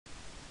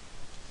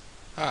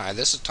Hi,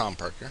 this is Tom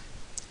Parker.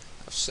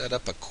 I've set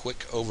up a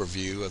quick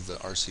overview of the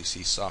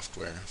RCC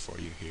software for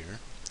you here.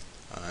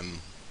 I'm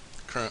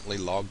currently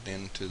logged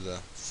into the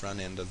front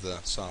end of the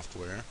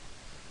software,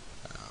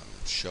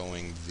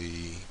 showing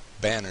the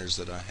banners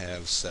that I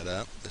have set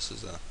up. This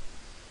is a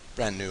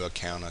brand new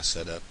account I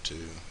set up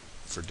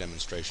for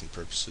demonstration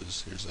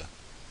purposes. Here's a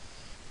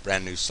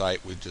brand new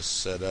site we just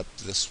set up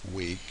this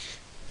week.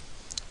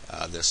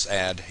 This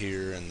ad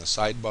here in the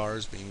sidebar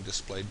is being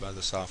displayed by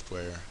the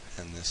software,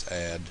 and this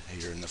ad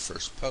here in the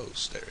first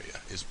post area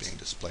is being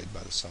displayed by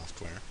the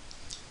software.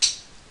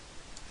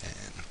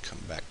 And come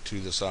back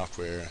to the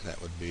software.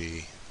 That would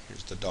be,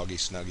 here's the Doggy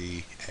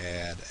Snuggy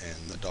ad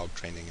and the dog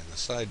training in the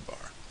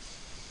sidebar.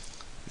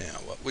 Now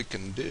what we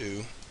can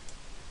do,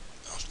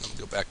 let me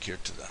go back here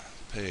to the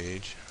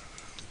page,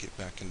 get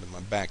back into my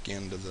back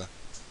end of the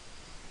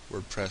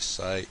WordPress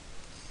site.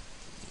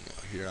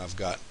 Here I've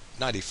got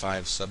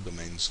 95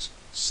 subdomains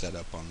set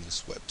up on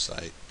this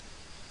website.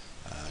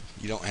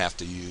 You don't have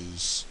to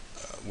use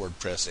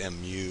WordPress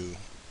MU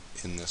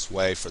in this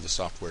way for the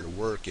software to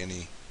work.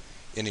 Any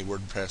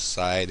WordPress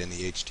site, any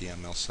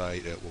HTML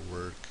site, it will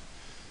work.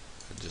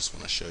 I just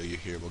want to show you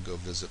here. We'll go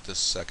visit this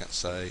second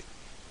site,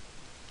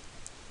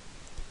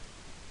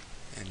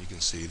 and you can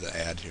see the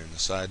ad here in the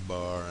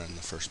sidebar, and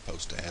the first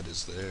post ad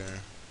is there.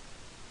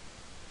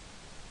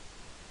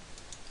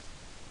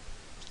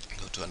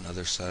 Go to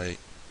another site.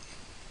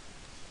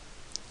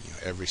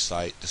 Every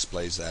site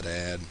displays that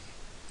ad.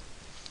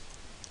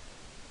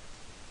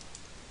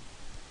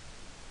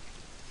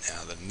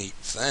 Now the neat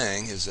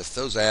thing is, if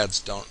those ads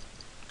don't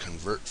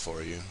convert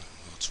for you,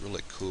 what's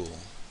really cool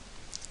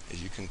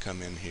is you can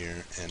come in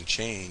here and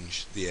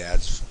change the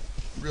ads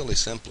really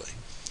simply.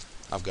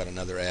 I've got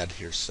another ad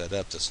here set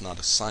up that's not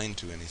assigned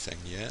to anything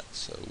yet,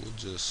 so we'll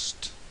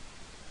just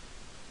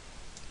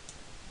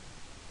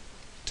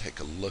take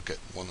a look at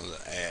one of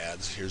the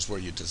ads. Here's where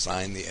you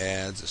design the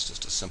ads. It's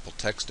just a simple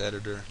text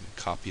editor. You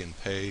copy and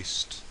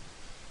paste.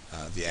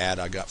 The ad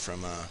I got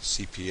from a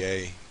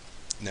CPA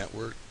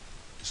network.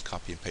 Just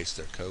copy and paste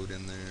their code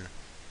in there.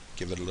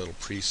 Give it a little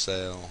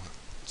pre-sale.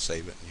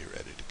 Save it, and you're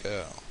ready to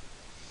go.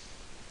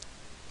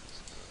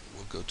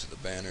 We'll go to the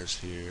banners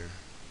here.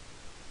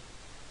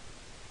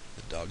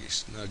 The Doggy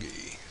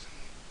Snuggy.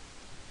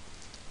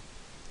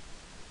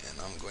 And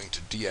I'm going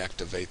to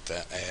deactivate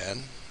that ad.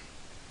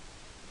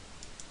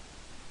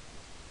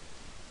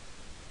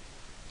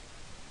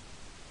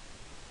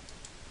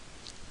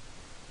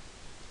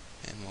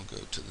 And we'll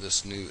go to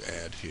this new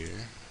ad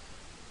here,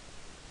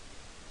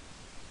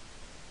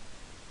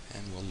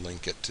 and we'll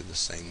link it to the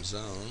same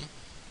zone.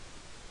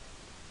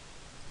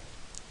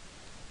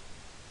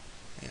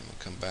 And we'll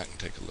come back and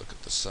take a look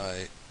at the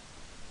site.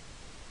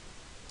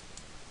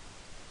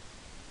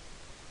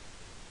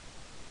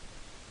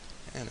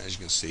 And as you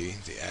can see,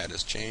 the ad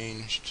has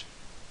changed.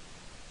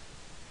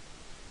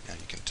 Now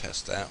you can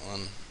test that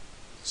one,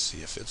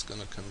 see if it's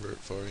going to convert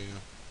for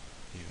you.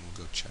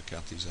 We'll go check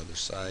out these other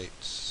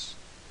sites.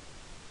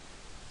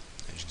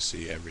 As you can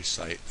see, every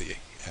site the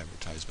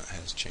advertisement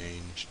has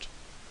changed.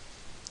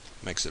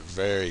 Makes it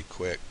very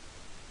quick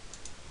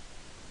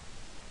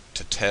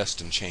to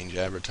test and change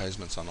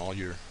advertisements on all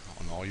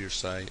your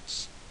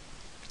sites.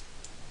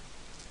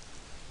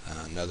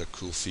 Another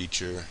cool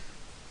feature,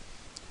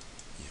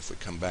 if we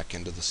come back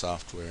into the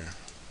software,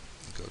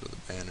 go to the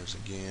banners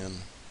again,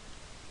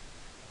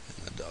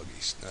 and the Doggy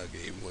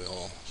Snuggy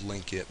will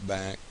link it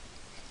back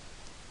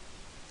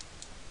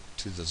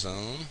to the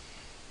zone.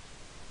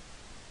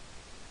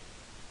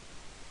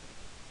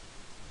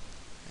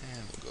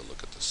 And we'll go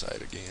look at the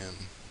site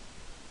again.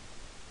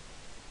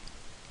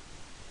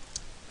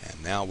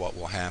 And now what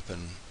will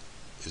happen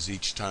is,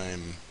 each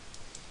time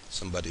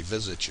somebody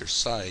visits your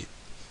site,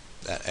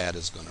 that ad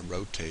is going to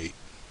rotate,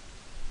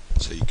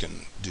 so you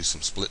can do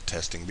some split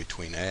testing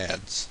between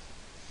ads.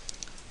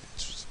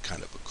 It's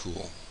kind of a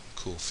cool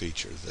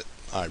feature that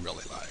I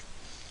really like.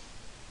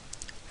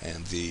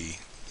 And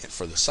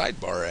for the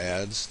sidebar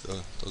ads,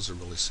 those are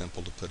really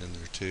simple to put in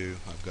there too.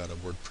 I've got a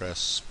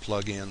WordPress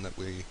plugin that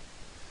we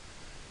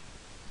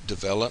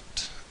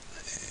developed,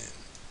 and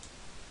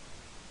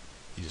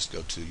you just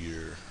go to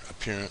your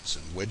appearance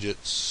and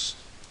widgets,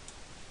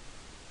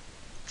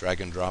 drag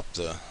and drop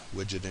the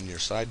widget in your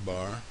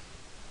sidebar,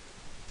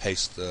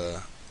 paste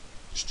the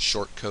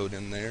short code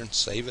in there and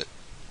save it,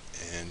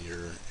 and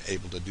you're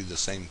able to do the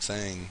same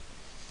thing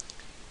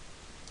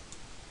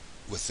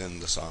within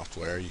the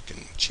software. You can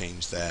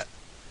change that.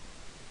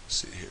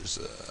 See, here's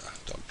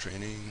dog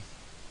training.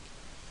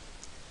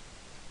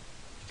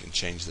 You can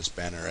change this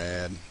banner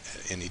ad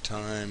at any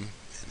time,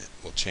 and it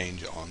will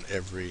change on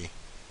every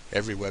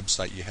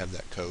website you have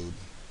that code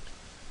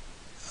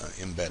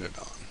embedded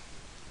on.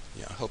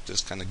 I hope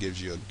this kind of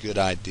gives you a good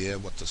idea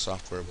what the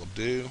software will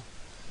do.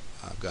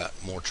 I've got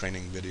more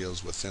training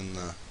videos within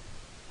the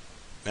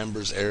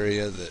members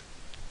area that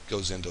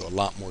goes into a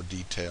lot more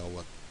detail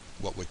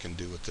what we can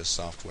do with this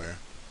software.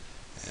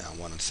 And I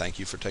want to thank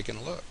you for taking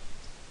a look.